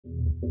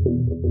In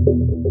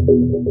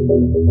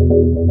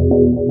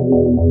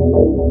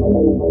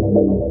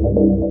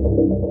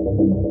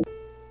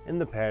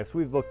the past,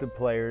 we've looked at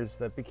players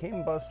that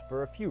became busts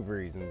for a few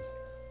reasons.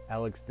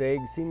 Alex Daig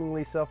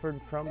seemingly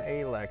suffered from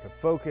a lack of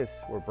focus,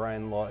 where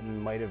Brian Lawton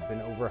might have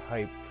been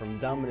overhyped from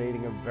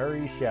dominating a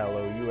very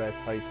shallow U.S.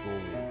 high school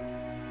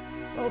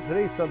league. Well,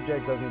 today's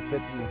subject doesn't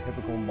fit in the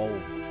typical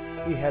mold.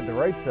 He had the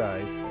right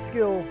size,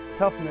 skill,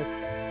 toughness,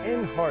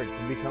 and heart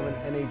to become an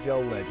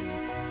NHL legend,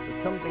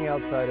 but something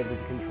outside of his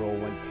control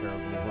went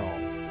terribly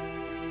wrong.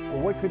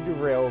 Well, what could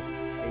derail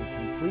a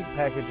complete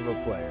package of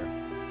a player?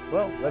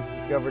 Well, let's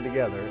discover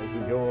together as we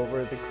go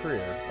over the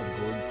career of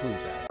Gord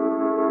Kluzak.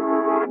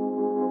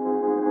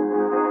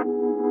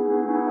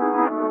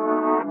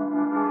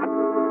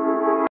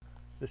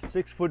 The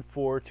 6'4",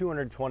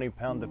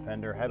 220-pound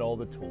defender had all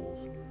the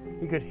tools.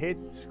 He could hit,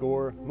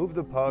 score, move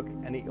the puck,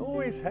 and he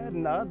always had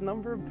an odd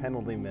number of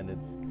penalty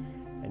minutes.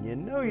 And you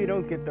know you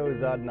don't get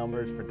those odd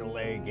numbers for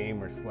delay a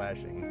game or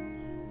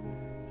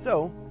slashing.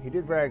 So, he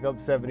did rack up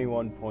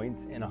 71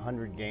 points in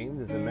 100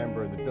 games as a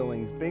member of the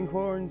Billings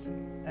Bighorns,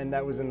 and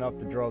that was enough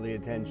to draw the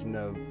attention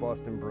of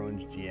Boston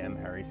Bruins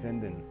GM Harry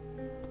Sinden.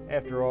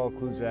 After all,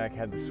 Kluzak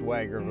had the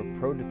swagger of a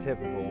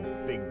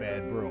prototypical big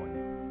bad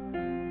Bruin.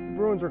 The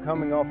Bruins were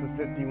coming off a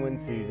 50-win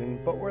season,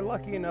 but were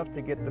lucky enough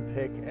to get the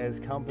pick as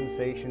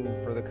compensation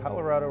for the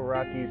Colorado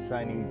Rockies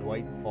signing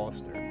Dwight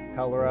Foster.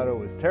 Colorado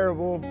was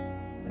terrible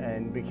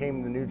and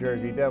became the New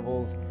Jersey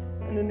Devils,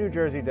 and the New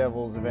Jersey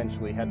Devils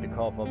eventually had to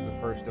cough up the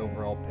first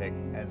overall pick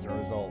as a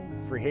result.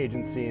 Free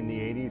agency in the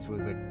 80s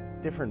was a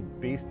different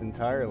beast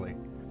entirely.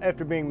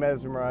 After being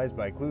mesmerized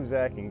by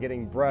Kluzak and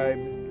getting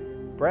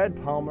bribed, Brad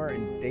Palmer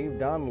and Dave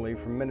Donnelly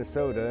from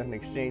Minnesota in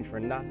exchange for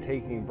not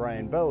taking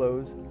Brian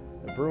Bellows,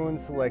 the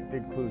Bruins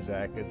selected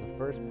Kluzak as the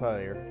first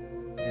player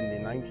in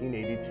the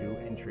 1982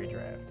 entry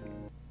draft.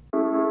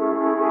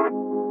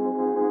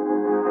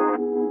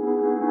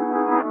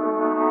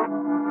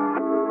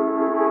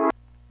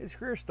 His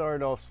career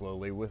started off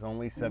slowly with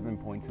only 7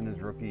 points in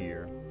his rookie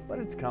year, but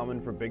it's common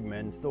for big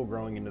men still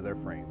growing into their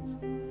frames.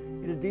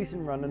 He had a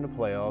decent run in the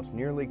playoffs,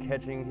 nearly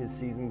catching his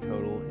season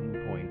total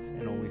in points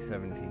in only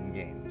 17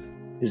 games.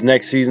 His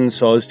next season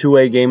saw his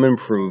two-way game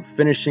improve,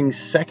 finishing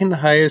second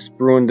highest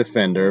Bruin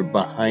defender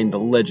behind the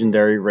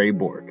legendary Ray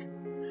Bourque.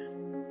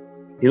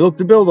 He looked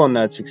to build on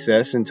that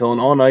success until an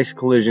on-ice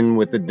collision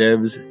with the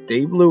Devs'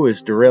 Dave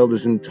Lewis derailed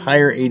his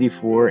entire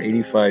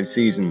 84-85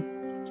 season.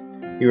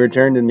 He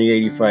returned in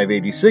the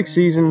 85-86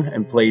 season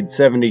and played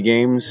 70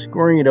 games,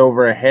 scoring at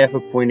over a half a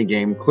point a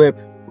game clip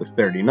with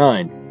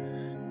 39.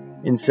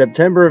 In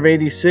September of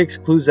 86,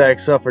 Kluzak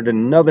suffered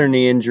another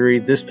knee injury,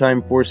 this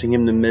time forcing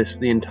him to miss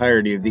the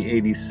entirety of the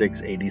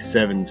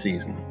 86-87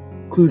 season.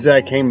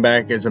 Kluzak came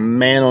back as a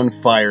man on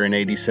fire in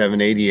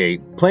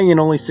 87-88, playing in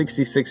only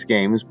 66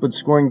 games, but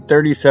scoring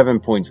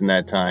 37 points in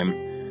that time,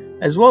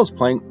 as well as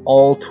playing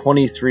all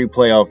 23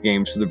 playoff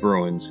games for the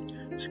Bruins,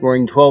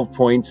 scoring 12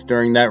 points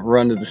during that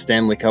run to the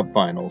Stanley Cup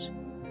Finals.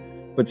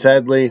 But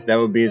sadly, that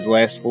would be his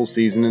last full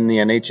season in the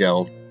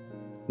NHL.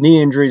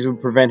 Knee injuries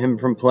would prevent him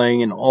from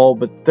playing in all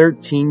but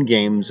 13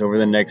 games over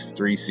the next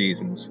 3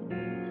 seasons.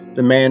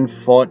 The man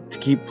fought to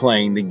keep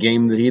playing the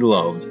game that he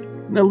loved,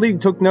 and the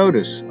league took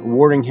notice,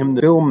 awarding him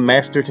the Bill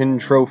Masterton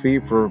Trophy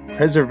for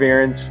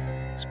perseverance,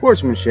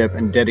 sportsmanship,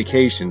 and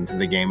dedication to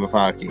the game of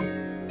hockey.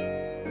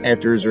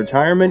 After his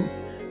retirement,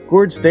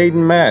 Gord stayed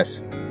in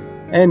Mass,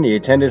 and he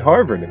attended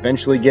Harvard,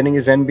 eventually getting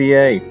his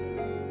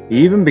MBA.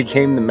 He even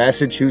became the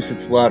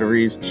Massachusetts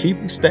Lottery's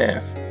chief of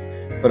staff.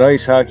 But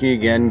ice hockey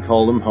again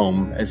called him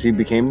home as he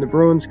became the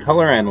Bruins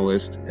color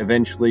analyst,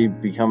 eventually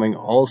becoming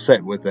all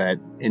set with that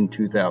in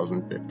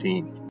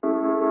 2015.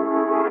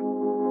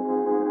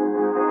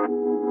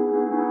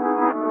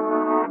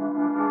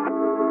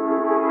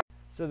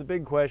 So the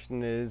big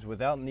question is,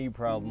 without knee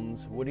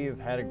problems, would he have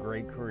had a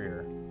great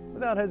career?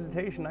 Without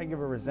hesitation, I give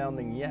a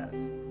resounding yes.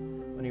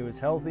 When he was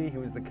healthy, he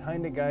was the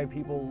kind of guy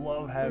people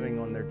love having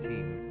on their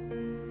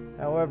team.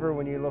 However,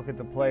 when you look at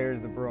the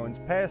players the Bruins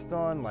passed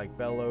on, like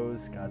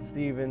Bellows, Scott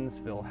Stevens,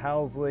 Phil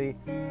Housley,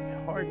 it's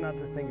hard not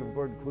to think of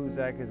Gord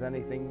Kluzak as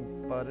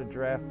anything but a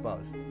draft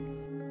bust.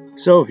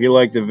 So if you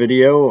liked the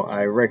video,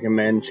 I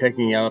recommend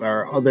checking out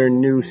our other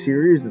new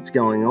series that's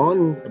going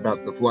on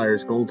about the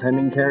Flyers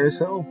goaltending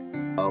carousel.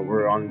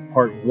 We're on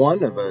part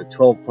 1 of a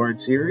 12-part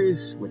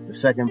series, with the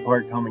second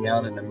part coming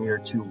out in a mere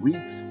 2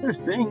 weeks. Another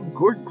thing,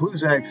 Gord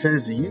Kluzak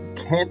says that you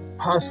can't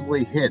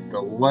possibly hit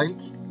the like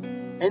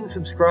and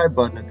subscribe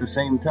button at the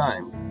same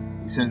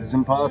time. He says it's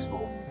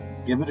impossible.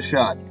 Give it a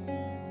shot.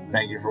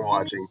 Thank you for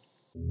watching.